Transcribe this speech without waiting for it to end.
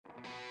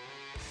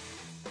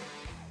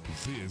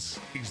This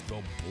is the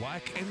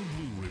Black and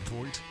Blue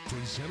Report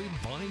presented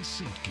by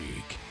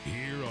SeatGeek.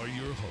 Here are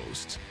your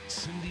hosts,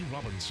 Cindy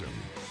Robinson,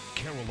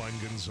 Caroline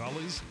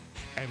Gonzalez,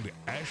 and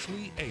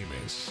Ashley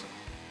Amos.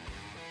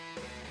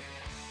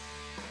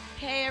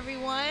 Hey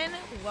everyone,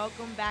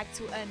 welcome back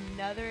to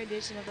another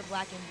edition of the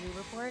Black and Blue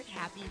Report.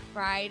 Happy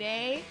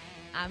Friday.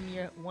 I'm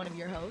one of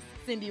your hosts,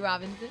 Cindy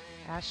Robinson.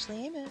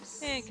 Ashley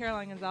Amos. Hey,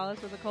 Caroline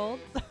Gonzalez with a cold.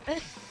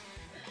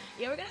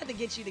 Yeah, we're going to have to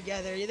get you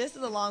together. This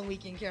is a long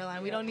weekend,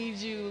 Caroline. We don't need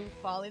you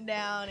falling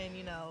down and,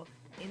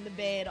 in the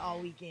bed all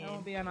weekend. I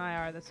won't be on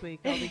IR this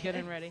week. I'll be good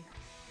and ready.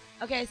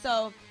 Okay,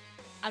 so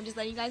I'm just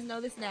letting you guys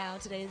know this now.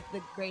 Today is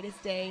the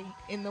greatest day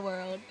in the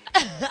world.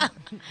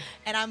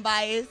 And I'm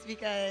biased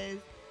because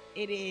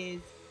it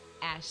is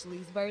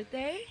Ashley's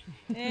birthday.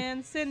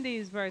 And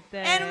Cindy's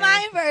birthday. And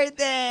my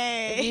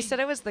birthday. You said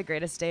it was the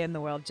greatest day in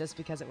the world just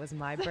because it was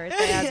my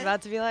birthday. I was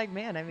about to be like,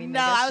 man, I mean. No,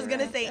 I was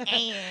going to say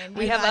and.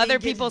 We have other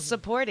people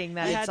supporting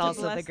that it's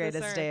also the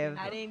greatest day of.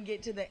 I didn't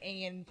get to the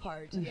and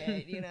part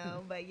yet,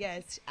 But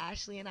yes,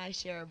 Ashley and I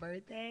share a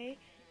birthday,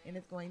 and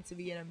it's going to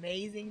be an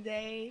amazing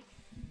day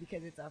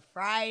because it's a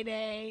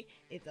Friday.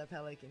 It's a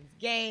Pelicans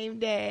game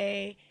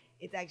day.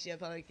 It's actually a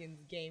Pelicans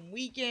game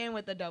weekend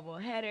with a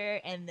doubleheader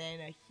and then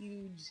a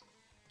huge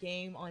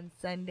game on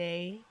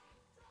Sunday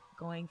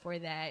going for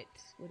that,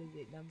 what is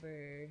it,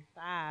 number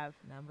 5.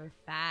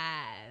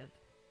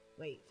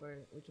 Wait, for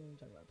which one are we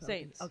talking about? Pelicans.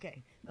 Saints.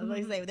 Okay. I was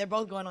going to say, they're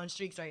both going on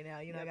streaks right now.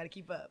 I got to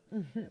keep up.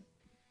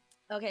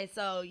 Okay,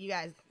 so you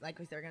guys, like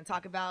we said, we're going to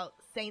talk about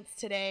Saints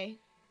today,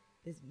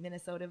 this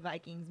Minnesota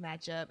Vikings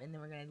matchup, and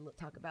then we're going to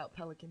talk about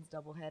Pelicans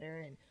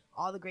doubleheader and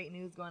all the great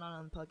news going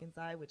on the Pelican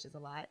side, which is a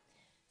lot.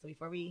 So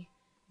before we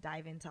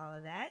dive into all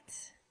of that,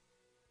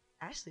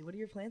 Ashley, what are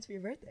your plans for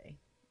your birthday?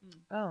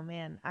 Oh,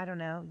 man, I don't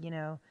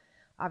know.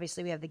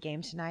 Obviously we have the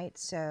game tonight,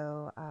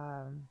 so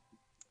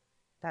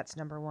that's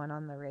number one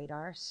on the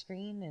radar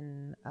screen.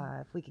 And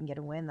if we can get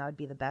a win, that would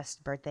be the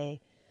best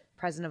birthday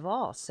present of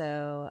all.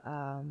 So,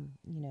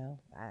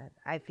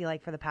 I feel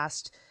like for the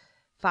past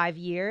 5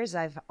 years,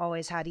 I've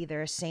always had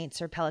either a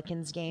Saints or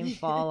Pelicans game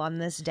fall on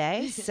this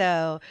day.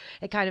 So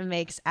it kind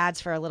of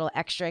adds for a little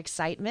extra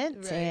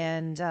excitement. Right.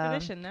 And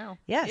Tradition now.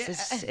 Yes,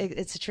 Yeah.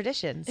 it's a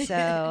tradition. So,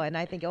 and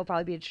I think it'll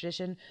probably be a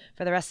tradition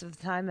for the rest of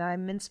the time that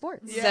I'm in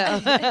sports. Yeah.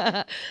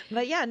 So,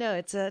 but yeah, no,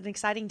 it's an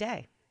exciting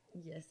day.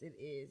 Yes, it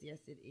is. Yes,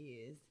 it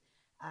is.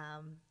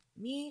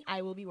 Me,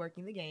 I will be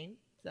working the game.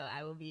 So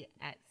I will be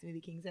at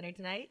Smoothie King Center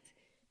tonight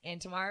and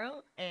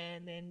tomorrow.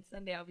 And then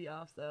Sunday I'll be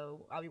off.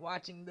 So I'll be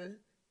watching the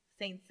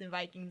Saints and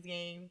Vikings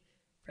game,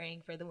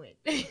 praying for the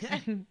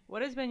win.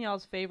 What has been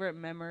y'all's favorite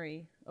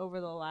memory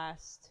over the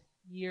last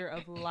year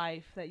of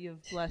life that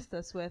you've blessed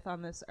us with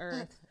on this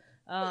earth?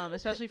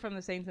 Especially from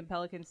the Saints and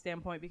Pelicans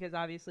standpoint, because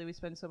obviously we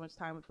spend so much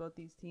time with both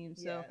these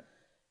teams. So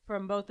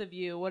from both of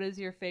you, what is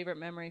your favorite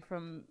memory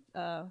from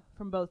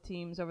both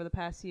teams over the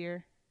past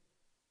year?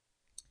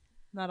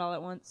 Not all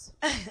at once.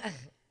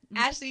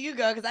 Ashley, you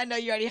go, because I know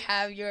you already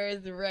have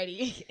yours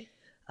ready.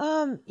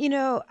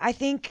 I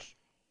think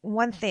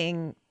one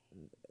thing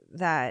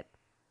that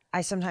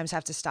I sometimes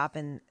have to stop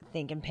and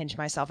think and pinch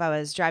myself. I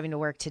was driving to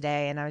work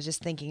today and I was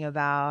just thinking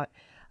about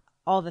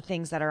all the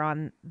things that are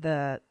on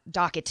the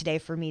docket today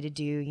for me to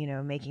do,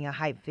 making a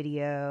hype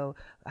video,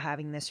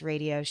 having this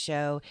radio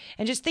show,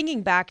 and just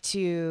thinking back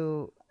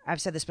to,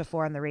 I've said this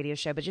before on the radio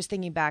show, but just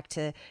thinking back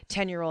to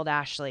 10-year-old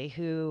Ashley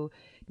who,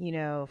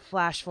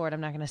 flash forward,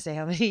 I'm not going to say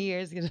how many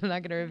years because I'm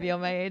not going to reveal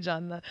my age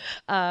on the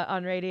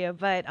on radio,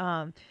 but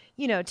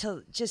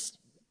to just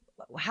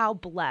how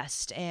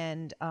blessed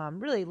and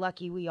really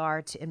lucky we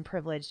are and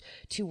privileged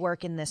to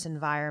work in this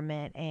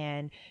environment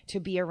and to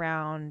be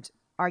around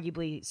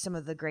arguably some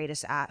of the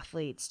greatest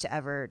athletes to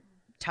ever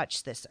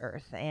touch this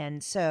earth.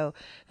 And so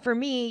for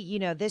me,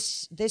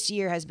 this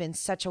year has been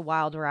such a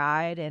wild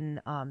ride and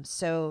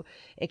so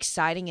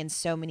exciting in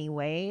so many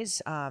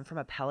ways from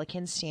a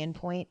Pelican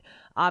standpoint.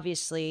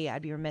 Obviously,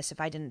 I'd be remiss if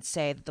I didn't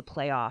say that the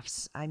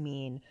playoffs,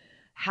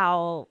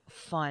 how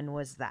fun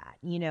was that?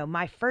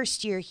 My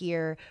first year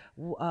here,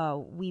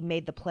 we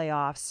made the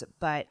playoffs,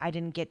 but I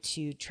didn't get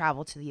to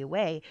travel to the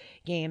away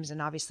games,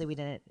 and obviously we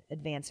didn't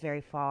advance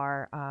very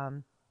far.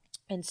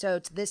 And so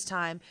to this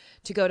time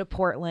to go to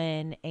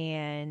Portland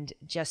and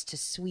just to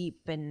sweep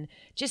and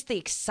just the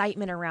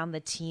excitement around the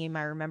team.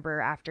 I remember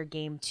after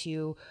game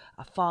 2,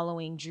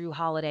 following Drew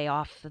Holiday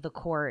off the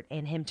court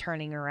and him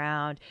turning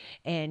around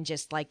and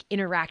just like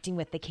interacting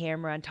with the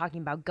camera and talking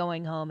about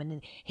going home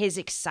and his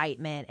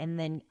excitement. And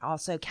then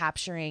also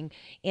capturing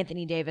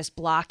Anthony Davis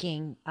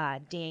blocking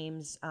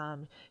Dame's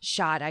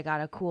shot. I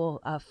got a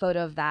cool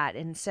photo of that.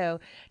 And so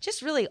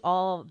just really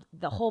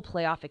the whole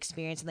playoff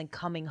experience and then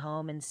coming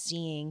home and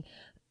seeing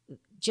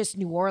just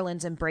New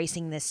Orleans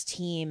embracing this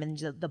team and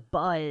the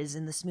buzz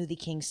in the Smoothie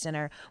King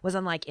Center was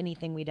unlike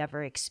anything we'd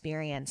ever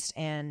experienced.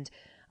 And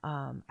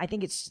I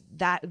think it's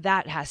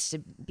that has to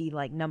be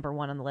like number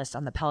one on the list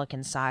on the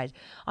Pelicans side.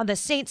 On the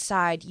Saints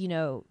side,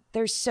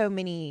 there's so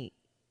many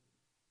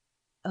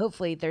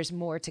hopefully there's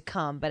more to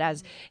come. But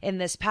as in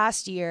this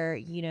past year,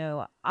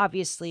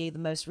 obviously the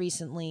most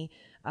recently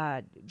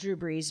Drew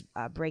Brees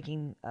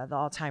breaking the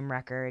all-time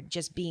record,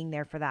 just being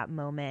there for that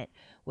moment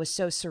was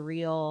so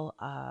surreal.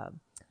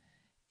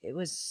 It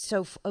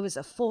was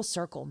a full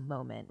circle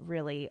moment,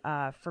 really,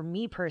 for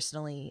me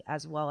personally,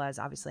 as well as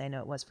obviously I know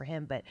it was for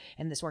him, but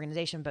in this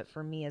organization, but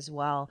for me as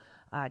well,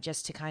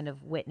 just to kind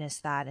of witness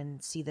that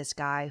and see this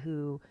guy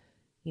who,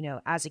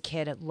 as a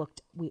kid,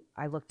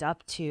 I looked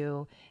up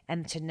to,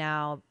 and to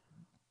now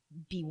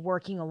be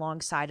working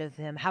alongside of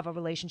him, have a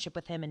relationship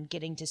with him, and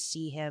getting to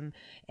see him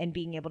and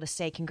being able to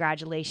say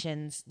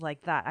congratulations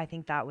like that. I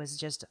think that was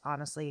just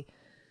honestly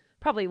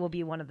probably will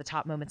be one of the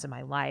top moments of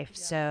my life.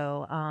 Yeah.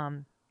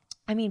 So,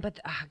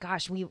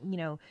 gosh,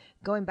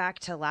 going back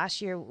to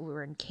last year, we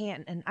were in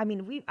Canton, and I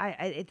mean,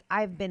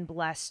 I've been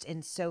blessed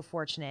and so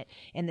fortunate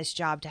in this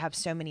job to have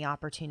so many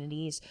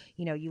opportunities.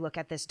 You look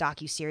at this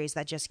docu-series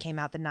that just came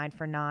out, the 9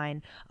 for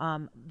 9,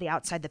 the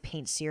Outside the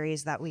Paint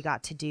series that we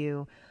got to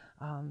do.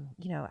 I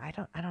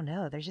don't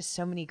know. There's just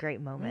so many great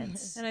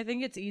moments. And I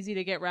think it's easy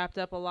to get wrapped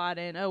up a lot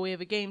in, we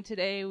have a game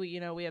today. We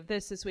have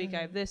this week.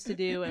 I have this to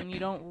do. And you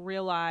don't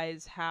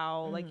realize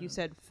how, like you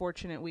said,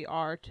 fortunate we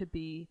are to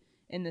be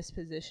in this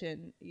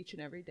position each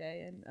and every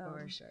day. And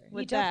for sure.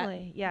 You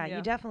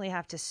definitely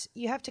have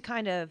to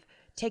kind of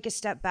take a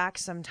step back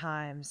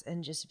sometimes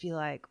and just be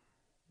like,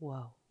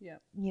 whoa,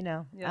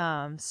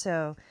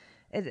 so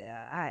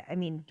I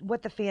mean,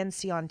 what the fans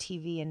see on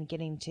TV and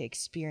getting to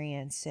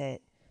experience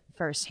it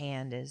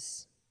firsthand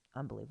is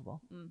unbelievable.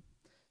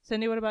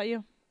 Cindy, what about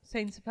you?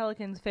 Saints and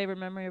Pelicans favorite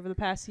memory over the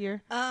past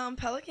year?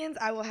 Pelicans,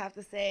 I will have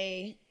to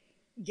say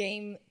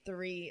game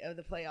 3 of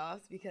the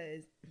playoffs,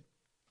 because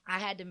I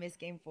had to miss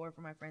game 4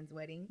 for my friend's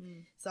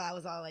wedding. So I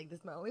was all like, this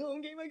is my only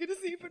home game I get to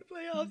see for the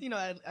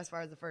playoffs, as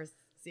far as the first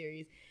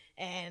series.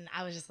 And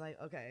I was just like,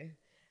 okay.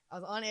 I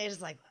was on edge,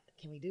 just like,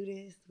 can we do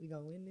this? We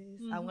gonna win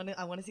this? I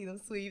want to see them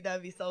sweep. That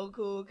would be so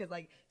cool, because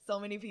so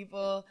many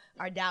people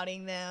are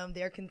doubting them.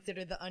 They're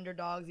considered the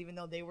underdogs, even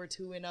though they were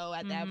 2-0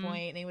 at that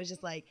point. And it was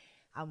just like,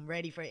 I'm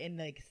ready for it. And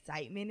the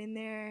excitement in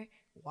there,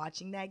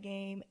 watching that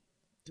game,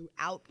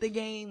 throughout the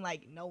game,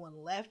 like no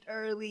one left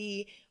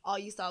early. All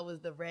you saw was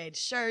the red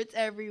shirts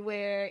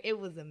everywhere. It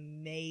was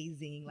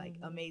amazing,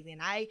 amazing.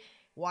 I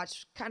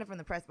watched kind of from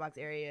the press box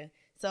area,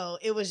 so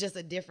it was just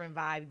a different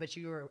vibe. But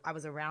I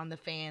was around the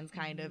fans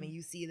kind of, and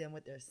you see them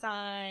with their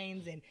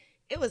signs, and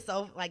it was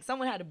so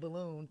someone had a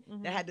balloon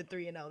that had the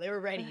 3-0. They were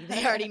ready.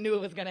 They already knew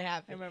it was gonna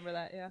happen. I remember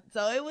that, yeah.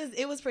 So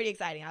it was pretty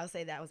exciting. I would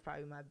say that was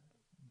probably my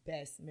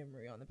best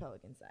memory on the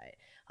Pelican side.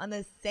 On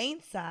the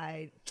Saints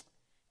side,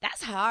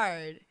 that's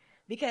hard,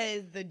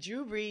 because the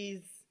Drew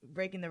Brees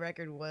breaking the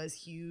record was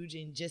huge,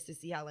 and just to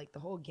see how the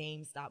whole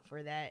game stopped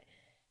for that.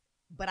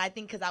 But I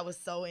think because I was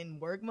so in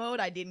work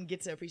mode, I didn't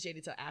get to appreciate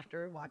it till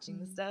after watching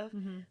the stuff.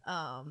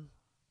 I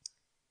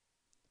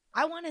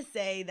want to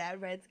say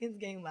that Redskins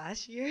game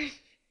last year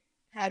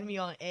had me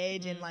on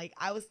edge, and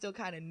I was still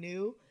kind of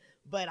new,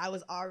 but I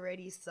was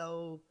already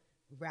so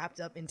wrapped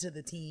up into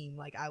the team.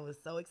 I was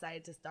so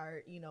excited to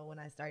start, when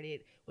I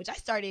started, which I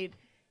started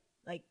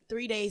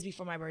 3 days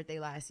before my birthday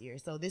last year.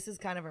 So this is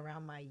kind of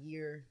around my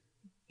year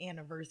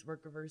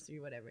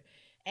work-anniversary, whatever.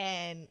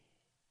 And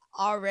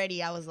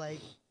already I was like,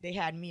 they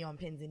had me on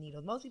pins and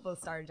needles. Most people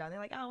started, John. They're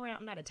like, oh,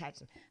 I'm not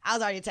attached. I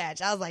was already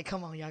attached. I was like,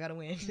 come on, y'all got to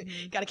win.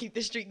 Got to keep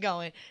this streak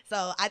going.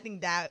 So I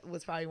think that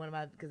was probably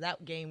because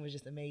that game was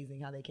just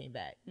amazing how they came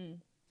back.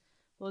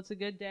 Well, it's a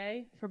good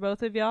day for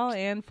both of y'all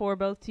and for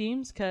both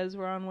teams, because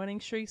we're on winning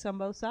streaks on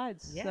both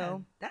sides. Yeah,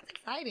 so that's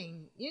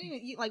exciting.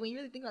 You when you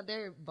really think about,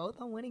 they're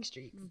both on winning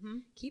streaks.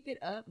 Keep it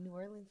up, New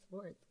Orleans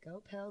sports.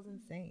 Go Pels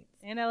and Saints.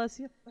 And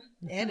LSU.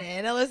 and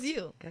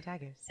LSU. Go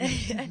Tigers.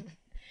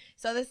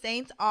 So the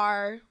Saints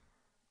are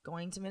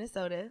going to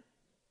Minnesota,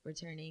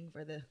 returning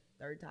for the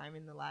 3rd time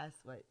in the last,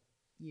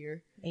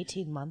 year?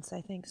 18 months,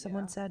 I think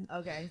someone said.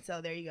 Okay, so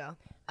there you go.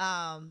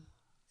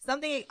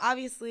 Something,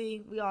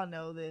 obviously, we all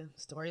know the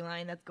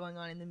storyline that's going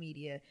on in the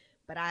media,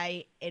 but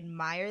I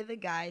admire the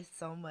guys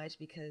so much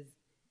because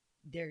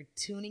they're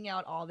tuning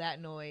out all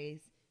that noise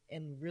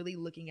and really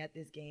looking at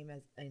this game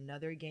as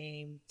another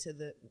game to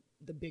the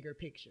bigger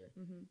picture.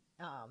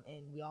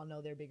 And we all know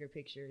their bigger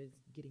picture is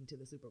getting to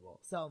the Super Bowl.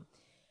 So,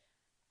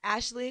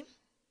 Ashley,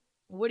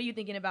 what are you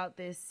thinking about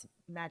this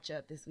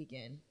matchup this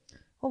weekend?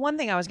 Well, one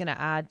thing I was going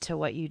to add to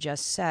what you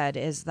just said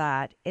is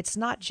that it's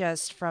not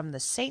just from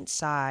the Saints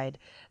side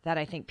that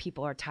I think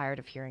people are tired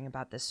of hearing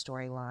about this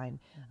storyline.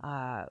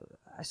 I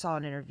saw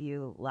an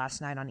interview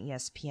last night on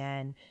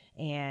ESPN,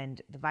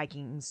 and the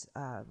Vikings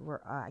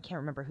were I can't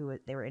remember who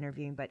they were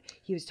interviewing, but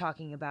they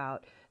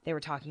were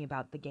talking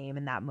about the game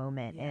in that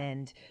moment,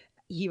 and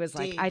he was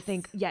like, I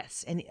think,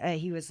 yes, and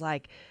he was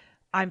like,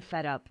 I'm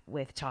fed up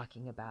with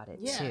talking about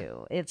it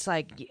too. It's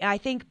like, I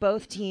think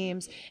both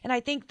teams, and I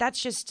think that's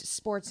just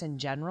sports in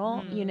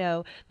general,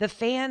 the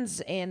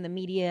fans and the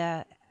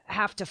media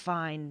have to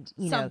find,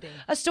 a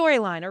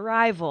storyline, a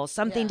rival,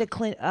 something to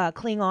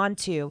cling on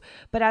to.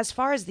 But as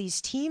far as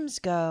these teams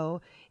go,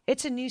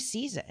 it's a new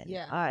season.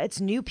 It's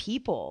new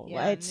people.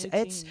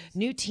 It's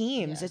new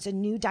teams. It's a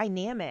new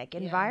dynamic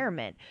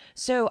environment.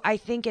 So I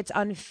think it's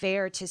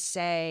unfair to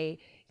say,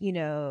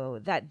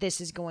 that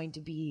this is going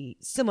to be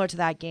similar to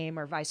that game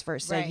or vice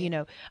versa.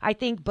 Right. I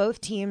think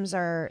both teams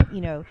are,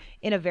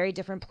 in a very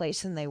different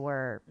place than they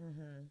were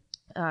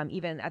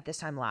even at this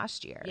time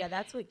last year. Yeah,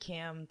 that's what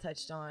Cam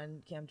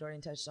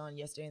Jordan touched on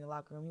yesterday in the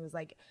locker room. He was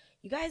like,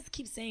 you guys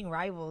keep saying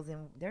rivals,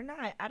 and they're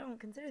not. I don't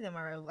consider them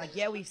our, like,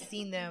 yeah, we've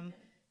seen them.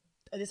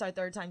 This is our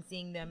third time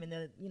seeing them in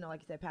the,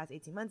 like you said, past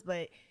 18 months,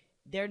 but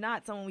they're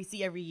not someone we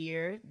see every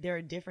year. They're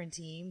a different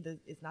team.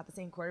 It's not the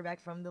same quarterback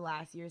from the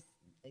last year's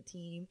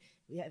team.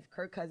 We have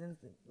Kirk Cousins.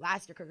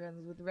 Last year, Kirk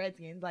Cousins with the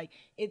Redskins. Like,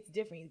 it's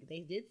different. They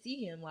did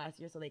see him last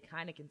year, so they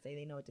kind of can say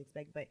they know what to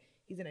expect, but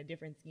he's in a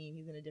different scheme.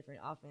 He's in a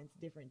different offense,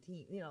 different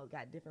team,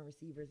 got different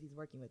receivers he's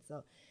working with.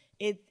 So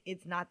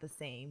it's not the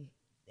same.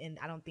 And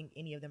I don't think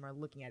any of them are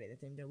looking at it the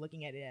same. They're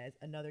looking at it as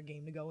another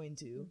game to go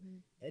into,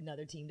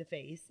 another team to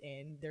face,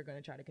 and they're going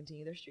to try to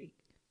continue their streak.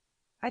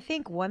 I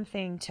think one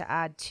thing to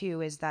add,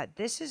 too, is that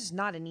this is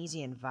not an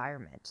easy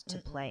environment to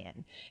play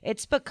in.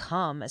 It's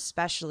become,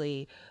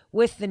 especially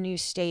with the new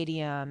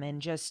stadium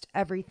and just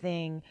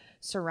everything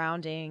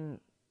surrounding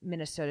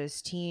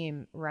Minnesota's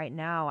team right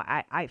now,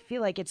 I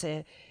feel like it's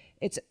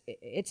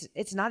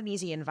not an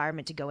easy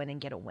environment to go in and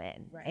get a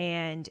win. Right.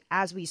 And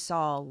as we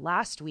saw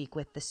last week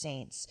with the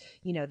Saints,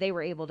 they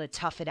were able to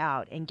tough it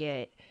out and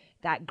get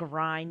that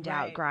grind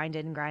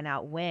in, grind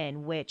out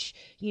win, which,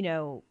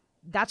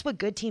 that's what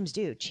good teams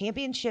do.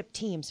 Championship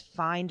teams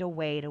find a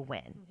way to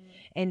win.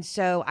 And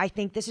so I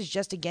think this is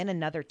just, again,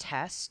 another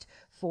test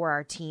for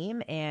our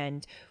team.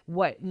 And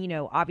what,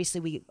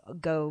 obviously we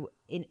go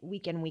in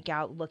week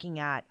out looking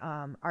at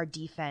our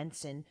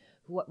defense and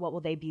what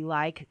will they be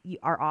like,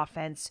 our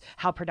offense,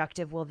 how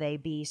productive will they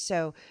be.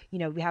 So,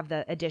 we have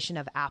the addition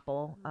of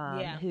Apple,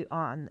 who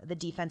on the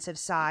defensive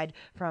side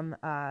from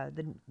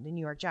the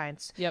New York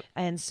Giants. Yep.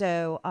 And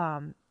so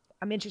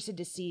I'm interested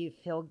to see if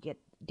he'll get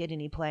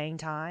any playing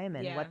time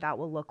and what that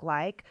will look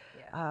like.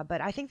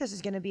 But I think this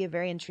is going to be a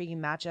very intriguing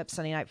matchup.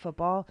 Sunday Night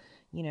Football,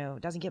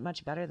 doesn't get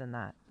much better than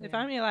that. If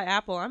I'm Eli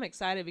Apple, I'm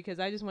excited because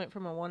I just went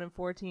from a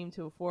 1-4 team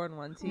to a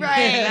 4-1 team.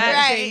 Right,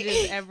 that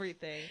changes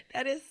everything.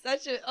 That is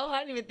such a, I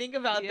didn't even think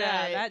about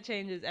that. Yeah, that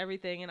changes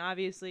everything. And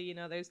obviously,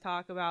 there's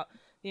talk about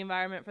the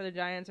environment for the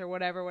Giants or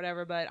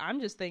whatever. But I'm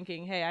just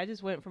thinking, hey, I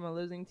just went from a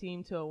losing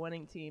team to a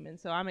winning team. And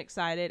so I'm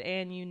excited.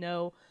 And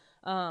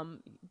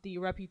the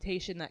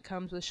reputation that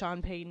comes with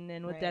Sean Payton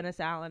and with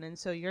Dennis Allen, and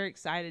so you're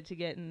excited to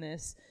get in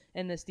this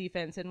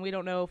defense. And we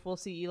don't know if we'll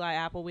see Eli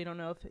Apple. We don't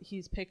know if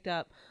he's picked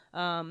up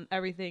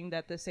everything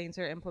that the Saints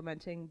are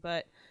implementing,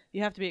 but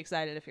you have to be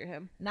excited if you're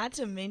him. Not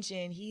to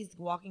mention, he's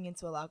walking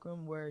into a locker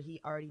room where he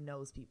already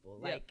knows people,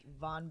 like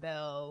Von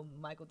Bell,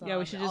 Michael Thomas. Yeah,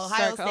 we should just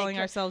start calling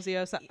ourselves the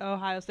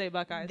Ohio State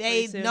Buckeyes.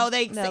 They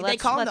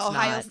call them the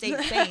Ohio State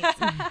Saints.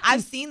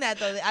 I've seen that,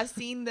 though. I've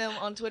seen them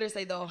on Twitter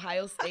say the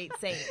Ohio State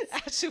Saints.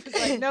 Ashley was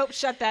like, nope,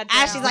 shut that down.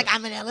 Ashley's like,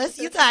 I'm an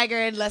LSU Tiger,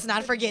 and let's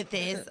not forget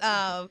this.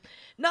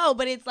 No,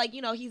 but it's like,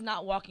 he's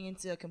not walking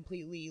into a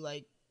completely,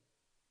 like,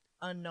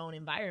 unknown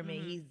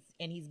environment.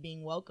 He's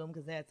being welcomed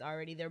because that's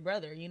already their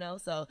brother,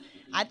 So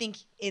I think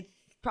it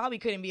probably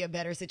couldn't be a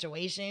better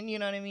situation, you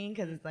know what I mean?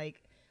 Because it's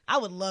like, I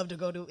would love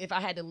to if I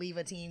had to leave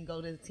a team,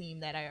 go to the team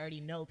that I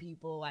already know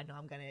people. I know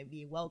I'm going to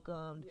be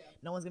welcomed. Yeah.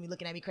 No one's going to be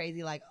looking at me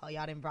crazy like, oh,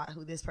 y'all didn't brought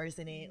who this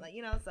person is. Like,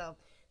 so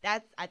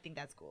I think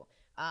that's cool.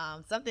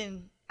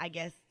 Something, I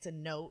guess, to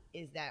note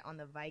is that on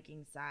the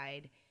Vikings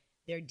side,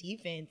 their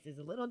defense is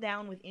a little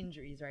down with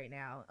injuries right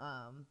now.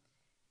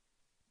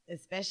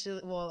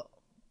 Especially,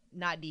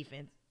 not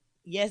defense.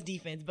 Yes,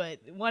 defense, but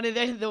one of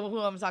the who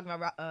I'm talking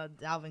about,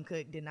 Dalvin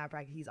Cook did not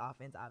practice. He's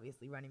offense,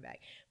 obviously, running back.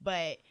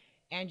 But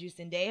Andrew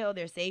Sendejo,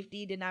 their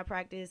safety, did not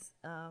practice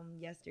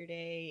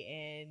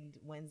yesterday and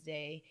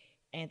Wednesday.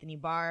 Anthony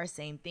Barr,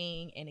 same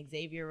thing. And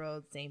Xavier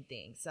Rhodes, same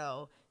thing.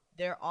 So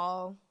they're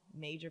all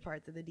major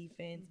parts of the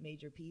defense,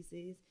 major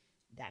pieces.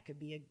 That could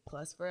be a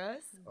plus for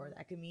us, or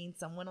that could mean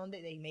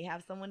they may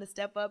have someone to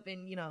step up,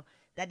 and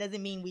that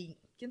doesn't mean we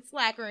can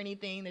slack or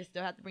anything. They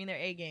still have to bring their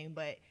A game,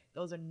 but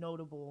those are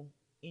notable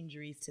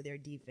injuries to their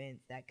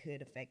defense that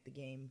could affect the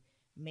game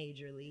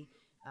majorly.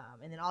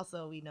 And then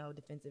also we know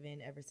defensive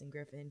end Everson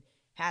Griffin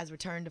has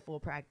returned to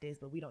full practice,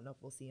 but we don't know if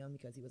we'll see him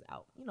because he was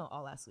out,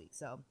 all last week.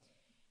 So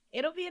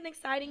it'll be an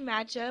exciting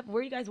matchup.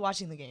 Where are you guys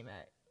watching the game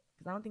at?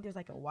 Because I don't think there's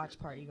like a watch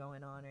party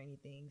going on or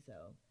anything. So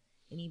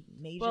any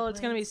major Well, it's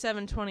going to be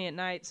 7:20 at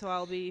night, so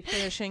I'll be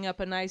finishing up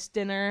a nice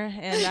dinner,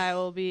 and I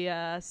will be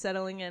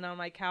settling in on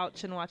my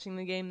couch and watching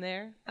the game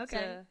there.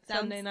 Okay.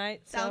 Sunday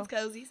night. Sounds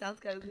cozy.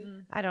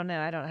 I don't know.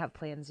 I don't have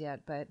plans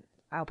yet, but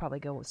I'll probably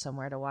go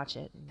somewhere to watch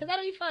it. Because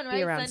that'll be fun, right?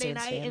 Be around Sunday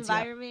Saints night fans,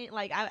 environment. Yeah.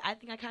 Like, I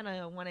think I kind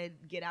of want to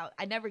get out.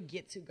 I never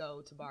get to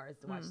go to bars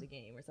to watch the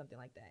game or something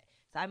like that.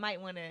 So I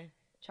might want to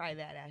try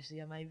that,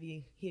 Ashley. I might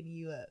be hitting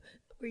you up.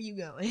 Where you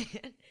going?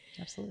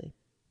 Absolutely.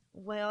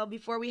 Well,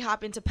 before we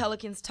hop into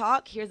Pelicans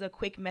talk, here's a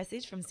quick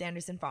message from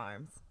Sanderson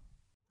Farms.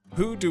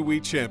 Who do we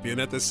champion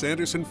at the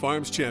Sanderson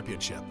Farms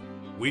Championship?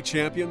 We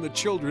champion the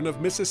children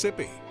of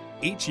Mississippi.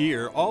 Each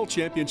year, all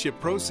championship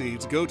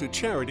proceeds go to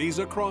charities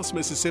across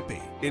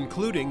Mississippi,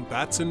 including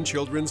Batson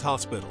Children's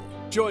Hospital.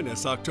 Join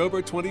us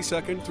October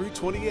 22nd through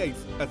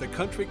 28th at the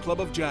Country Club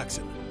of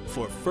Jackson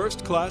for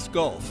first-class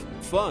golf,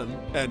 fun,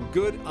 and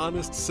good,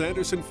 honest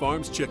Sanderson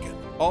Farms chicken,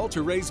 all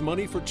to raise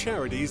money for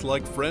charities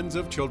like Friends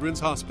of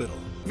Children's Hospital.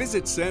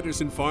 Visit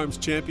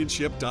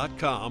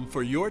SandersonFarmsChampionship.com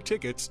for your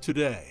tickets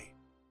today.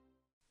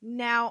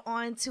 Now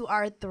on to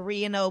our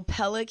 3-0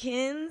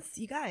 Pelicans.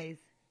 You guys,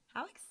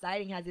 how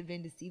exciting has it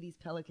been to see these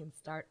Pelicans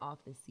start off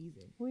the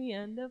season? We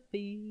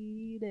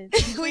undefeated.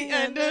 We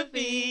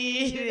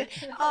undefeated.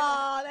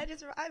 Oh,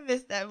 I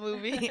missed that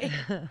movie.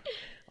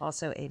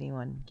 Also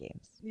 81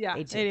 games. Yeah,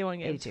 81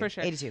 games 82, for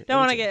sure. 82, Don't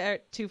want to 82.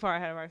 get too far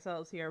ahead of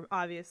ourselves here,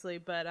 obviously,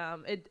 but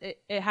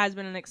it has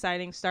been an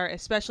exciting start,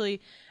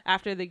 especially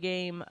after the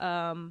game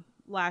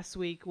last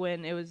week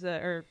when it was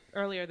or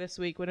earlier this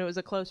week when it was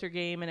a closer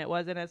game and it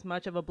wasn't as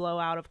much of a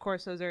blowout. Of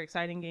course, those are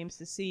exciting games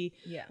to see.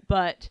 Yeah.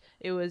 But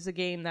it was a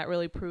game that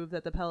really proved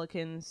that the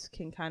Pelicans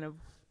can kind of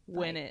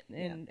win it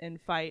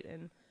and fight,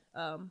 and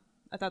I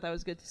thought that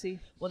was good to see.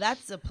 Well,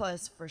 that's a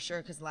plus for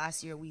sure because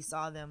last year we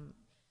saw them.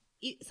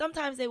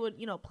 Sometimes they would,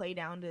 play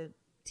down to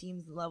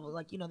teams' level.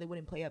 Like, they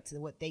wouldn't play up to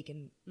what they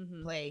can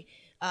play.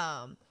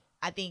 I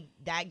think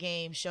that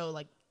game showed,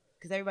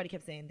 because everybody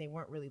kept saying they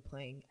weren't really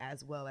playing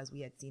as well as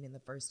we had seen in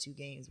the first two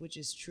games, which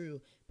is true,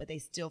 but they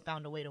still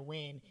found a way to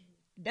win.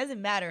 It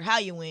doesn't matter how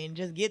you win,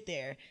 just get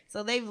there.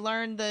 So they've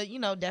learned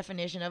the,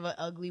 definition of an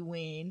ugly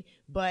win,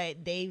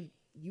 but you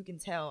can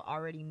tell,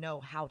 already know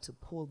how to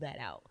pull that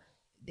out.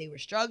 They were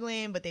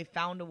struggling, but they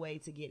found a way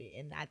to get it,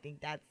 and I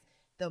think that's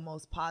the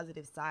most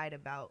positive side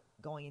about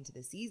going into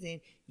the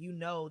season. You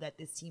know that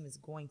this team is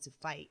going to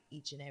fight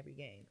each and every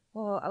game.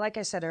 Well, like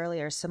I said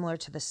earlier, similar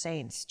to the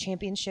Saints,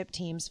 championship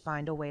teams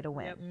find a way to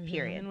win,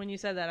 period. And when you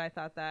said that, I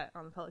thought that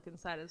on the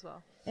Pelicans side as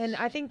well. And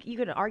I think you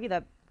could argue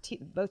that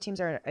both teams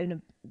are in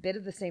a bit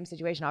of the same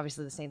situation.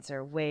 Obviously, the Saints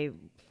are way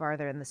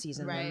farther in the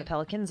season than the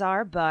Pelicans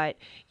are, but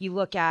you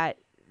look at,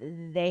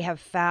 they have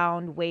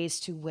found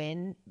ways to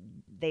win.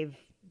 They've,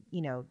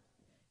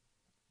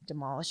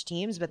 demolished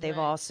teams, but they've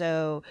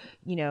also,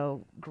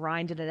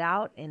 grinded it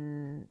out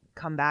and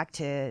come back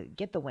to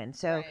get the win.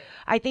 So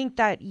I think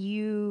that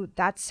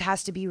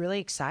has to be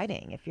really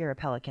exciting if you're a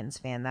Pelicans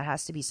fan. That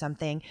has to be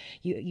something.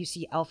 You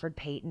see Elfrid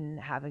Payton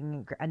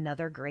having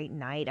another great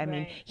night. I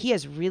mean, he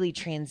has really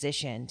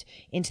transitioned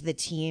into the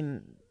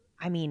team.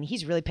 I mean,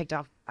 he's really picked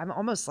off. I'm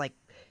almost like,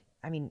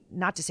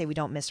 not to say we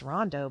don't miss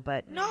Rondo,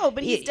 but no,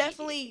 but he's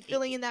definitely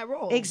filling in that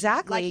role.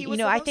 Exactly.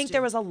 I think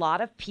there was a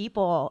lot of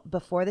people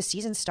before the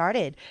season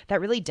started that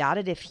really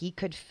doubted if he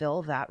could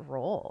fill that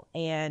role.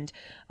 And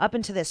up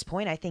until this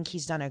point, I think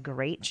he's done a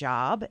great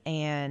job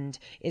and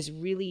is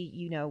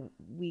really,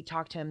 we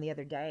talked to him the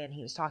other day and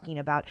he was talking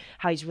about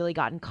how he's really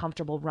gotten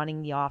comfortable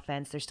running the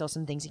offense. There's still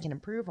some things he can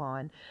improve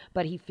on,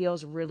 but he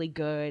feels really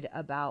good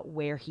about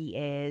where he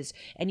is.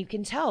 And you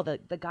can tell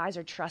that the guys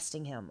are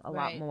trusting him a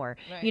lot more.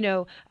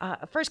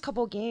 First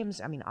couple of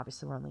games,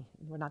 obviously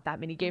we're not that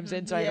many games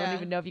in, so I don't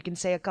even know if you can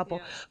say a couple,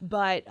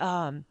 but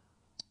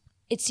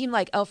it seemed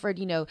like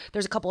Elfrid,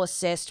 there's a couple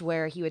assists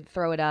where he would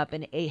throw it up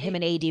and him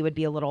and AD would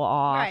be a little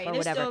off or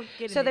whatever.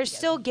 So they're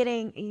still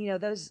getting,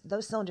 those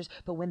cylinders,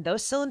 but when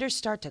those cylinders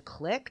start to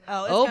click,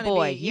 oh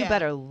boy, you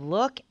better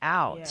look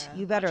out. Yeah.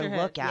 You better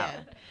look out.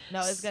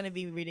 No, it's going to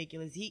be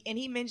ridiculous.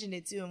 He mentioned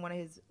it too in one of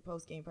his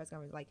post-game press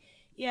conferences, like,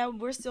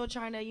 we're still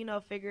trying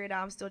to, figure it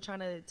out. I'm still trying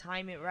to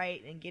time it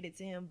right and get it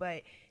to him.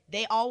 But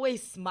they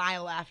always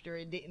smile after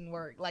it didn't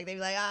work. Like, they'd be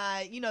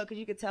like, because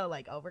you could tell,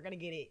 like, oh, we're going to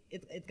get it.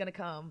 It's going to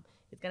come.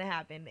 It's going to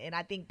happen. And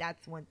I think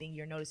that's one thing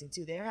you're noticing,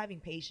 too. They're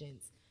having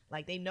patience.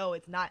 Like, they know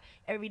it's not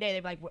every day.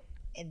 They're like,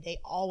 and they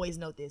always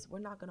note this. We're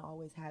not going to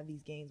always have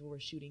these games where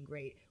we're shooting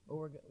great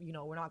or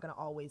we're not going to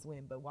always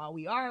win. But while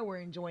we are, we're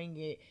enjoying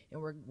it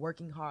and we're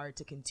working hard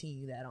to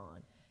continue that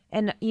on.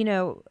 And,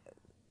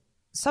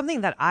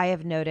 something that I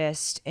have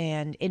noticed,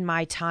 and in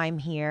my time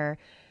here,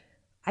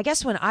 I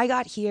guess when I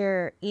got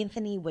here,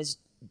 Anthony was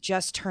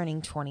just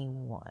turning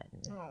 21,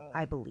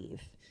 I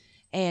believe.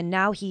 And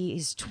now he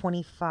is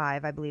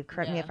 25, I believe.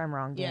 Correct me if I'm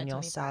wrong,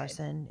 Daniel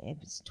Salerson.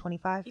 It's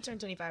 25? He turned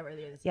 25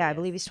 earlier this year. Yeah, I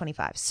believe he's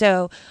 25.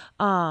 So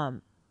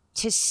to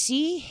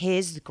see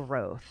his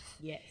growth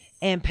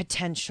and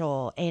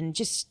potential and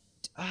just,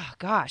 oh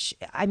gosh,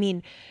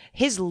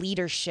 his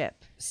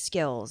leadership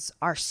skills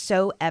are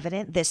so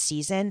evident this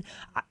season.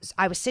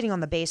 I was sitting on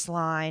the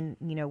baseline,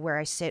 where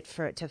I sit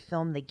to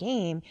film the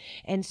game.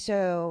 And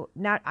so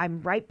now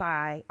I'm right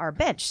by our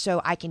bench,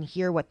 so I can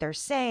hear what they're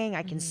saying.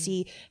 I can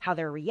see how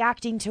they're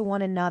reacting to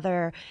one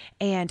another.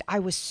 And I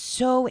was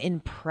so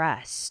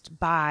impressed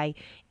by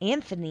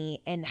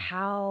Anthony and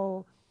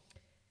how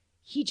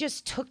he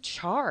just took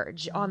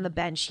charge on the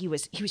bench. He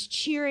was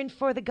cheering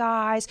for the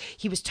guys.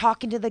 He was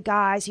talking to the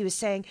guys. He was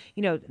saying,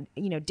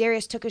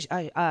 Darius took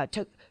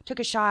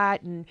a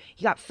shot and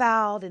he got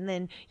fouled, and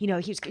then he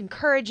was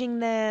encouraging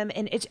them.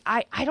 And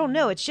I don't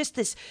know. It's just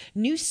this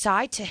new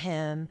side to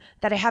him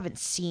that I haven't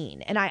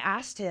seen. And I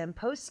asked him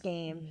post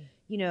game,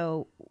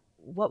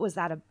 what's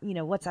that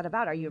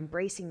about? Are you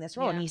embracing this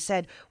role? Yeah. And he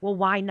said, well,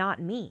 why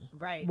not me?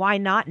 Right. Why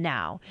not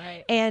now?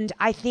 Right. And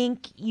I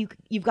think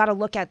you've got to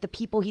look at the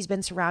people he's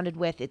been surrounded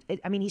with.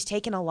 I mean, he's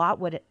taken a lot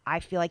I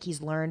feel like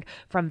he's learned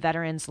from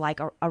veterans like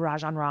a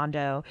Rajon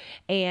Rondo,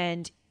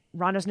 and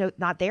Rondo's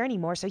not there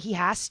anymore, so he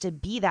has to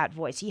be that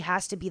voice. He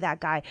has to be that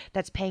guy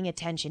that's paying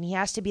attention. He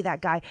has to be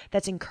that guy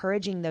that's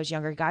encouraging those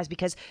younger guys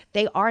because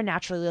they are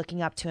naturally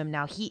looking up to him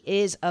now. He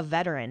is a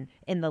veteran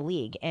in the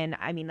league, and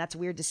I mean, that's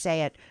weird to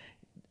say at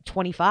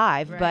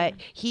 25, but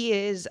he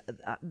is.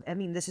 I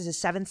mean, this is his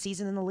 7th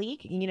season in the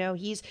league. You know,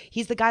 he's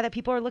the guy that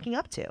people are looking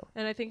up to.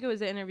 And I think it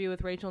was an interview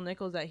with Rachel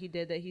Nichols that he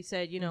did that he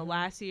said, you know,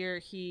 last year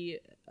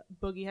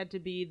Boogie had to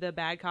be the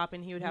bad cop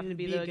and he would have to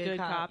be the good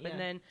cop. Yeah. And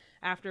then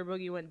after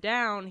Boogie went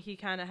down, he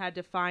kind of had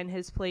to find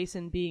his place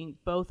in being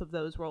both of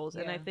those roles.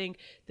 And I think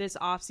this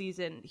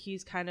offseason,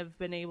 he's kind of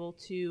been able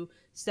to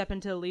step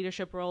into the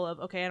leadership role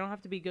of, okay, I don't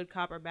have to be good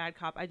cop or bad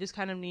cop. I just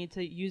kind of need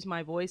to use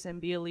my voice and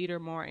be a leader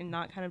more and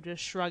not kind of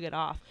just shrug it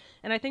off.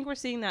 And I think we're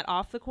seeing that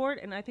off the court,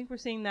 and I think we're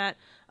seeing that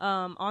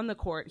on the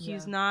court.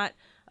 He's not...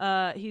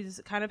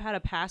 he's kind of had a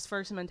pass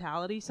first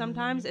mentality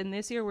sometimes, and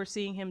this year we're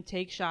seeing him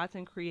take shots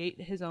and create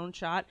his own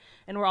shot,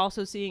 and we're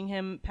also seeing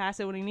him pass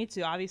it when he needs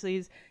to.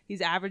 Obviously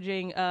he's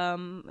averaging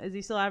is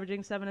he still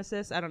averaging 7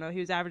 assists? I don't know. He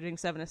was averaging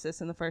 7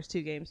 assists in the first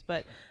 2 games,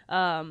 but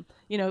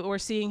you know, we're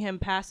seeing him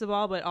pass the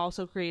ball but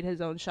also create his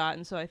own shot.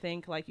 And so I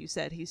think, like you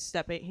said,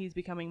 he's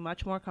becoming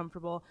much more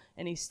comfortable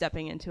and he's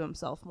stepping into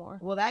himself more.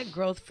 Well, that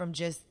growth from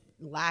just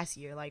last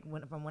year, like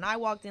from when I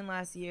walked in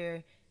last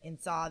year and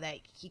saw that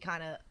he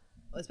kind of,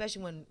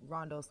 especially when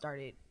Rondo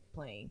started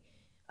playing,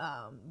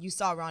 you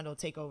saw Rondo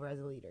take over as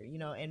a leader, you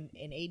know, and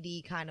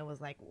AD kind of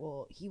was like,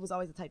 well, he was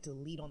always the type to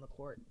lead on the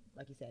court,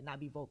 like you said, not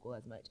be vocal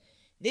as much.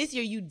 This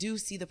year, you do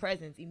see the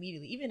presence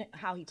immediately, even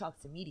how he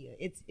talks to media.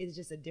 It's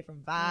just a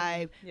different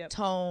vibe,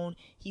 tone.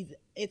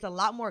 It's a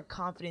lot more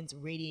confidence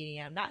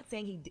radiating. I'm not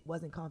saying he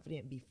wasn't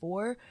confident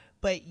before,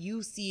 but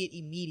you see it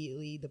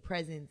immediately. The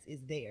presence is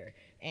there,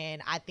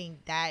 and I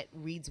think that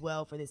reads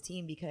well for this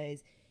team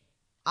because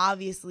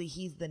obviously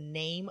he's the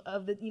name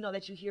of the, you know,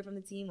 that you hear from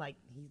the team. Like,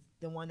 he's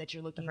the one that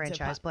you're looking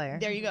franchise player.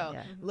 There you go.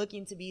 Yeah.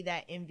 Looking to be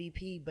that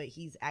MVP, but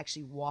he's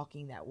actually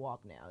walking that walk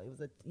now. It was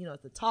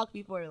it's the talk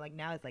before, like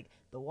now it's like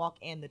the walk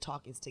and the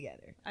talk is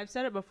together. I've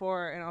said it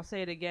before and I'll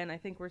say it again. I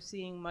think we're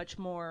seeing much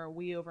more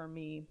we over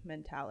me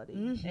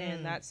mentality.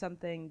 And that's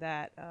something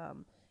that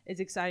is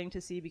exciting to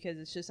see because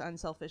it's just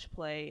unselfish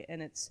play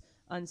and it's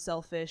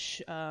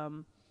unselfish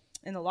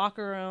in the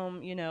locker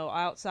room, you know,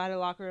 outside of the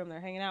locker room, they're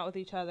hanging out with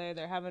each other,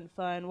 they're having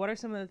fun. What are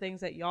some of the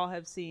things that y'all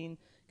have seen,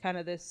 kind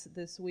of this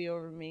we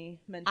over me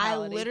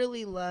mentality? I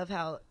literally love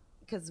how,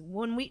 because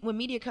when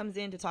media comes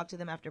in to talk to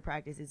them after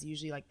practice, it's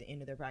usually like the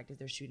end of their practice,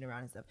 they're shooting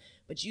around and stuff.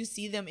 But you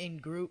see them in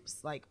groups,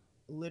 like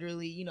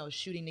literally, you know,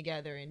 shooting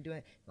together and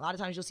doing. A lot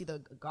of times you'll see the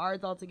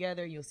guards all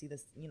together, you'll see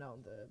this, you know,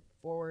 the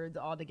forwards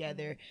all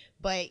together.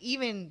 But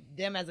even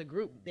them as a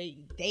group, they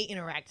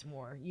interact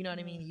more. You know what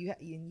I mean?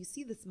 You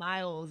see the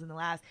smiles and the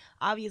laughs.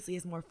 Obviously,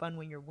 it's more fun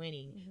when you're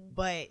winning,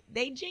 but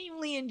they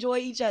genuinely enjoy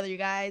each other, you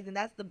guys, and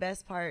that's the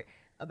best part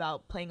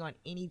about playing on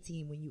any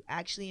team. When you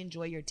actually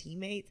enjoy your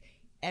teammates,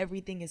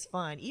 everything is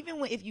fun.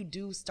 Even if you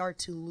do start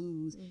to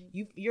lose,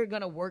 you're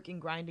gonna work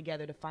and grind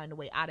together to find a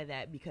way out of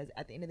that, because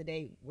at the end of the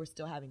day, we're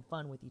still having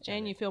fun with each other.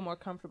 And you feel more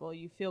comfortable.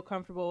 You feel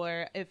comfortable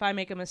where if I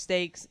make a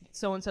mistake,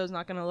 so and so's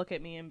not gonna look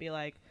at me and be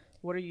like,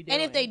 what are you doing?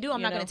 And if they do,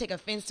 I'm not gonna take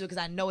offense to it, because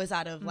I know it's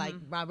out of like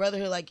my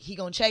brotherhood. Like, he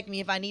gonna check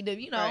me if I need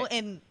to, you know,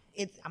 and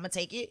I'm gonna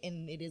take it,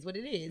 and it is what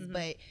it is.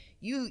 But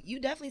you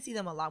definitely see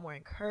them a lot more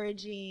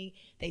encouraging.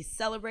 They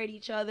celebrate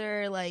each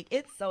other. Like,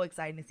 it's so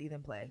exciting to see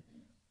them play.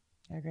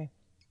 I agree.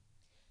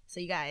 So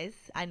you guys,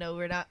 I know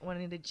we're not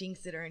wanting to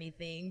jinx it or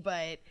anything,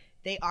 but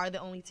they are the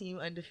only team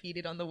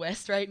undefeated on the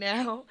West right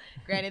now.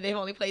 Granted, they've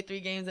only played 3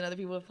 games and other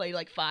people have played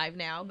like 5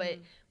 now, but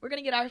we're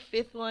going to get our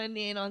 5th one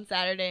in on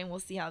Saturday, and we'll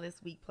see how this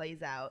week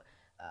plays out.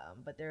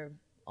 But they're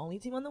only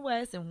team on the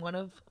West and one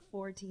of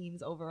 4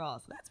 teams overall.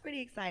 So that's pretty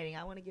exciting.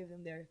 I want to give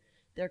them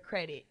their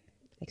credit.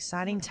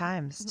 Exciting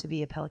times to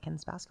be a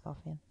Pelicans basketball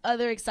fan.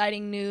 Other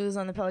exciting news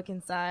on the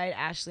Pelicans side,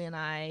 Ashley and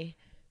I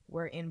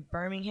were in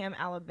Birmingham,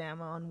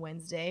 Alabama on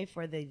Wednesday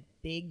for the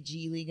big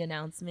G League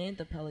announcement.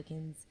 The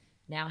Pelicans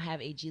now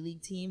have a G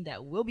League team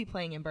that will be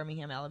playing in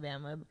Birmingham,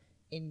 Alabama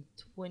in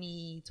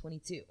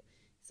 2022.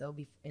 So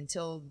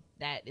until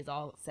that is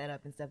all set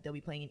up and stuff, they'll be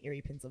playing in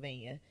Erie,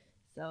 Pennsylvania.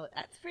 So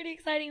that's pretty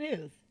exciting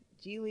news.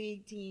 G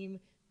League team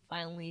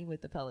finally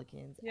with the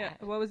Pelicans. Yeah.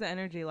 What was the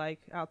energy like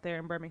out there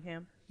in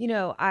Birmingham? You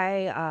know,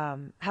 I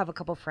have a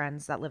couple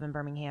friends that live in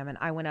Birmingham, and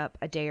I went up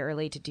a day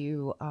early to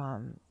do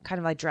kind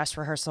of like dress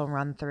rehearsal and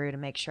run through to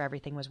make sure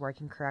everything was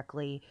working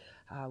correctly.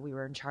 We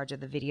were in charge of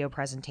the video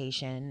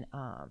presentation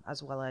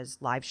as well as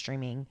live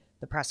streaming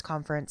the press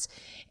conference.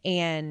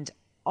 And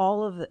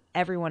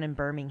everyone in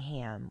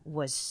Birmingham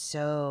was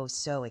so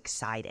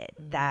excited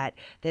that,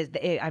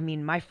 I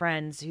mean, my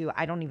friends who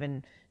I don't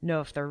even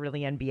know if they're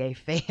really NBA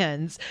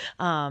fans,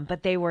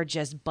 but they were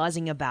just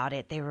buzzing about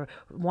it. They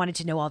wanted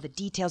to know all the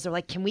details. They're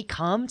like, "Can we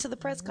come to the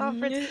press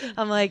conference?"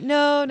 I'm like,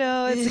 "No,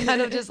 it's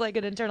kind of just like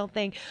an internal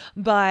thing."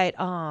 But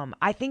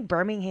I think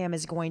Birmingham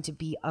is going to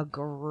be a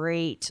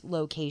great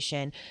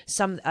location.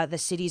 The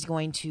city's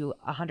going to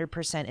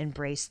 100%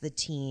 embrace the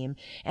team,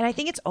 and I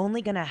think it's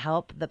only going to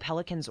help the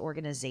Pelicans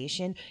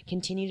organization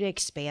continue to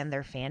expand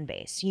their fan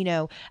base.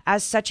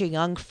 As such a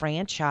young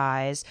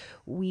franchise,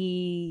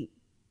 the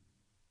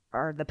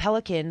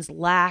Pelicans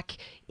lack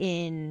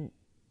in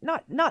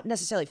not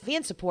necessarily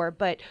fan support,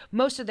 but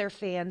most of their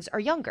fans are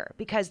younger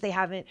because they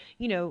haven't,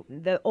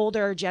 the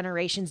older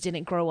generations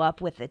didn't grow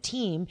up with the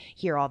team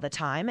here all the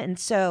time. And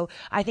so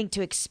I think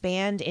to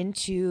expand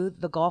into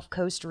the Gulf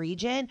Coast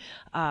region,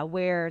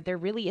 where there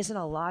really isn't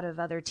a lot of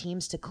other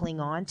teams to cling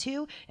on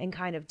to and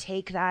kind of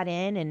take that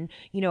in. And,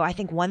 I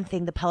think one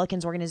thing the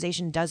Pelicans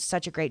organization does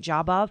such a great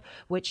job of,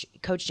 which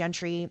Coach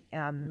Gentry,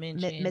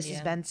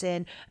 Mrs.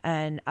 Benson,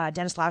 and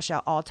Dennis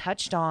Lauscha all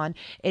touched on,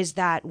 is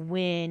that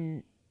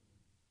when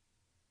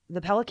the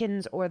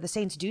Pelicans or the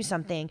Saints do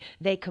something,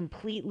 they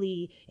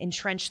completely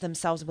entrench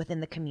themselves within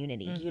the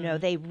community.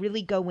 They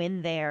really go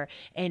in there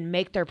and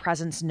make their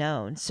presence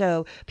known.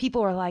 So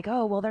people are like,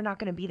 "Oh, well, they're not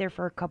going to be there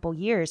for a couple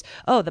years."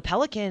 Oh, the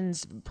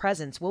Pelicans'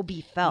 presence will be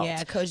felt.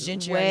 Yeah, Coach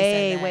Gentry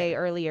way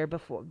earlier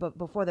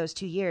before those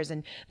 2 years,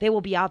 and they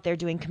will be out there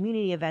doing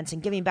community events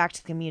and giving back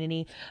to the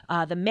community.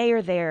 The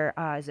mayor there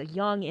is a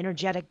young,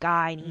 energetic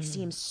guy, and he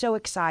seems so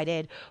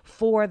excited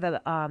for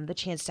the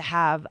chance to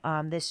have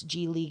this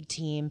G League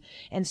team.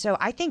 And so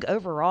I think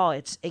overall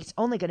it's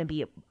only going to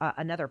be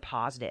another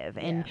positive.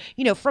 And,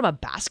 from a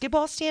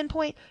basketball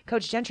standpoint,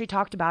 Coach Gentry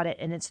talked about it,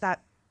 and it's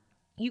that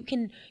you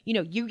can,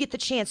 you get the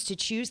chance to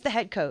choose the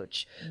head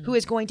coach who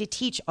is going to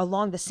teach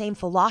along the same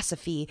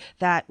philosophy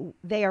that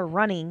they are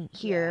running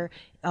here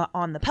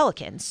on the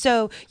Pelicans.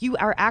 So you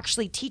are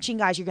actually teaching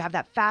guys, you have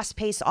that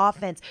fast-paced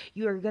offense.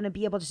 You are going to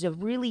be able to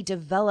really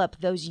develop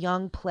those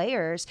young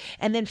players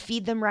and then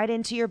feed them right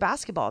into your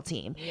basketball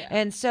team. Yeah.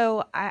 And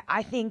so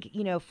I think,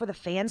 for the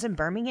fans in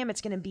Birmingham,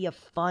 it's going to be a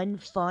fun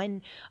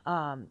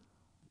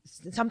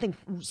something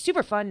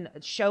super fun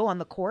show on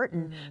the court,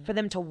 and for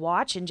them to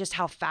watch, and just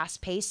how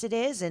fast paced it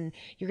is. And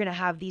you're going to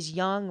have these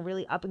young,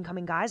 really up and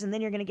coming guys, and then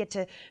you're going to get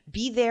to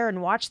be there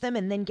and watch them,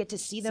 and then get to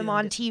see them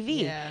on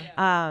TV.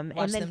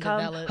 And then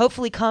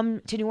hopefully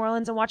come to New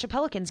Orleans and watch a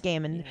Pelicans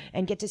game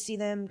and get to see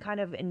them kind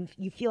of, and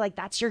you feel like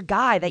that's your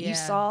guy that you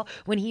saw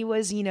when he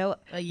was,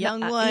 a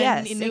young one.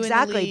 Yes,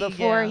 exactly.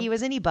 Before he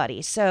was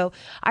anybody. So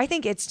I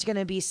think it's going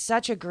to be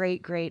such a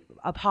great,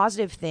 a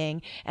positive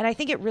thing. And I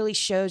think it really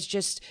shows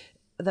just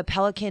the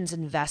Pelicans'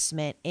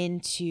 investment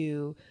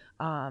into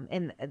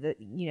and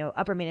the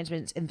upper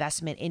management's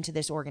investment into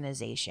this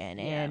organization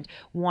and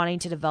wanting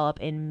to develop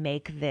and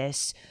make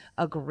this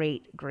a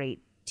great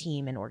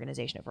team and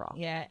organization overall.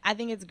 Yeah, I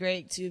think it's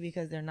great too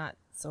because they're not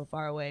so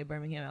far away.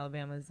 Birmingham,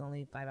 Alabama is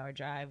only a 5-hour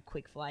drive,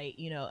 quick flight.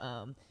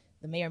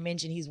 The mayor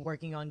mentioned he's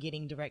working on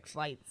getting direct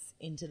flights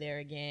into there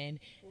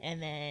again.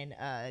 And then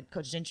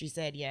Coach Gentry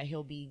said,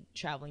 he'll be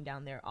traveling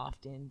down there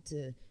often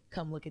to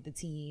come look at the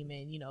team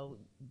and,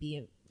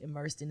 be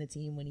immersed in the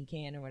team when he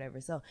can or whatever.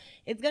 So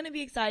it's going to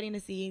be exciting to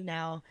see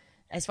now.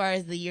 As far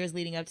as the years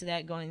leading up to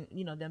that, going,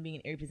 them being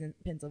in Erie,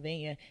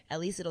 Pennsylvania, at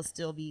least it'll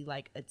still be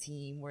like a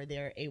team where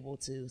they're able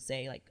to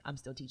say, like, I'm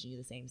still teaching you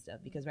the same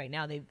stuff. Because right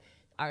now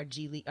our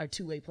G League, our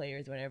two-way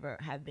players, whatever,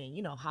 have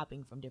been,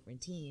 hopping from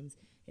different teams.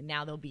 And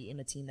now they'll be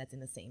in a team that's in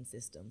the same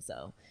system.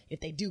 So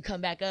if they do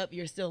come back up,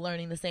 you're still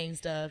learning the same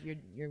stuff.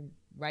 You're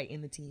right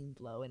in the team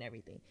flow and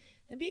everything.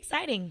 It'd be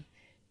exciting.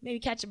 Maybe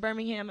catch a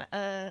Birmingham.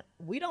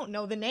 We don't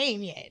know the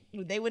name yet.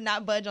 They would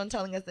not budge on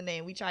telling us the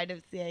name. We tried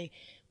to say,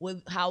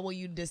 how will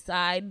you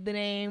decide the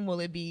name? Will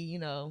it be,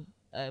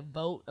 a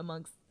vote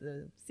amongst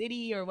the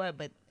city or what?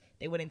 But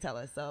they wouldn't tell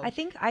us. So I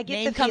think I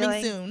get the feeling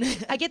coming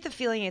soon. I get the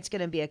feeling it's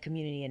going to be a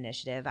community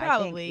initiative.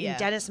 Probably, I think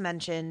Dennis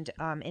mentioned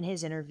in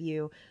his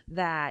interview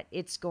that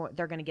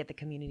they're going to get the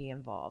community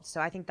involved.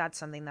 So I think that's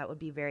something that would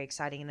be very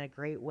exciting and a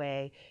great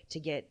way to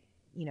get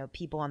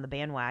people on the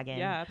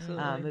bandwagon.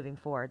 Moving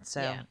forward.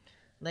 So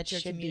let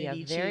your should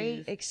community be a very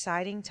choose.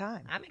 Exciting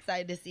time. I'm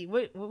excited to see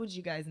what would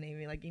you guys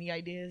name it? Like, any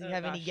ideas? You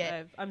have any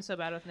guess? I'm so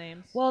bad with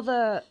names.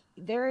 Well,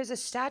 there is a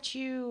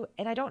statue,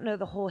 and I don't know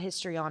the whole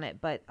history on it,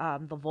 but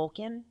the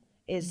Vulcan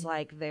is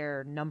like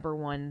their number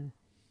one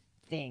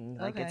thing.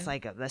 Like it's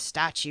like the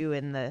statue,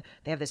 and they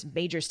have this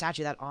major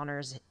statue that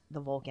honors the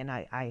Vulcan.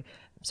 I'm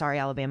sorry,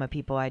 Alabama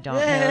people, I don't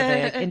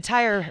know the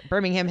entire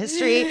Birmingham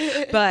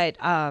history, but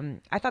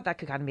I thought that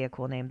could kind of be a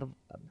cool name, the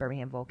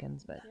Birmingham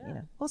Vulcans. But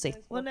we'll see.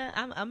 Well, no,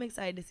 I'm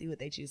excited to see what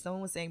they choose.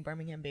 Someone was saying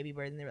Birmingham Baby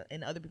Birds,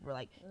 and other people were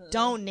like,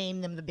 "Don't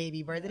name them the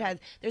Baby Birds.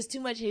 There's too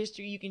much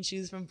history you can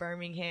choose from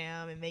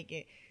Birmingham and make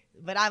it."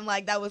 But I'm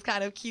like, that was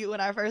kind of cute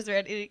when I first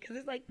read it because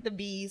it's like the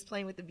bees,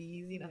 playing with the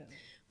bees,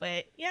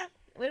 But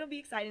it'll be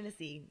exciting to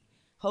see.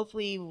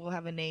 Hopefully, we'll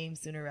have a name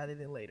sooner rather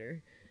than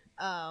later.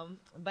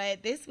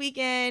 But this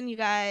weekend, you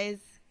guys,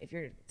 if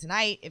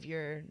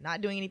you're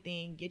not doing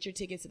anything, get your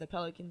tickets to the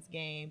Pelicans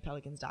game,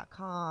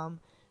 pelicans.com.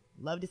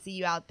 Love to see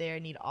you out there.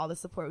 Need all the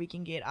support we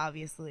can get,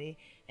 obviously.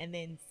 And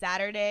then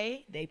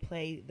Saturday, they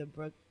play the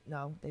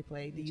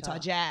Utah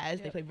Jazz.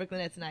 Yep. They play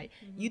Brooklyn Nets tonight.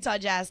 Mm-hmm. Utah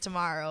Jazz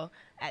tomorrow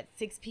at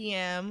 6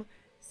 p.m.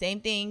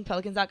 Same thing,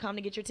 Pelicans.com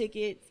to get your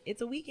tickets.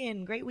 It's a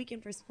weekend, great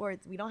weekend for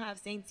sports. We don't have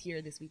Saints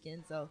here this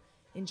weekend, so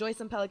enjoy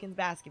some Pelicans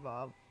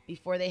basketball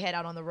before they head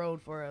out on the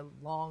road for a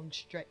long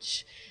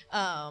stretch.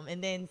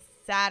 And then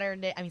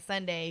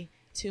Sunday,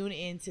 tune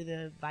into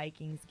the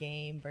Vikings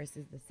game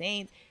versus the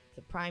Saints. It's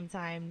a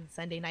primetime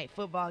Sunday night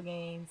football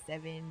game,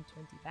 7:25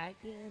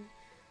 p.m.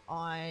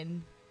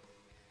 on,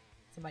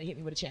 somebody hit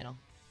me with a channel.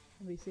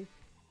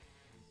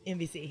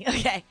 NBC.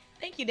 Okay.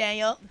 Thank you,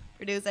 Daniel,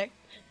 producer.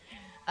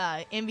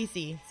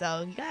 NBC.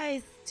 So you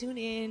guys tune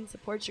in,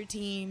 support your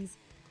teams,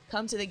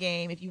 come to the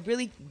game. If you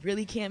really,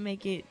 really can't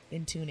make it,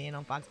 then tune in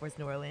on Fox Sports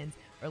New Orleans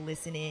or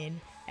listen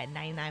in at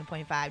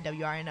 99.5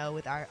 WRNO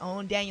with our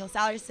own Daniel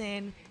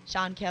Sallerson,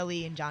 Sean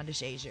Kelly, and John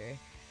DeShazier.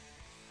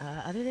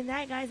 Other than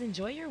that, guys,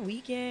 enjoy your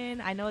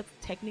weekend. I know it's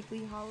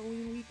technically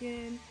Halloween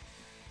weekend,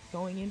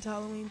 going into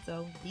Halloween,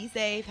 so be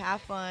safe,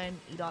 have fun,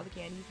 eat all the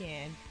candy you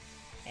can,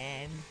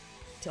 and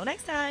till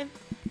next time.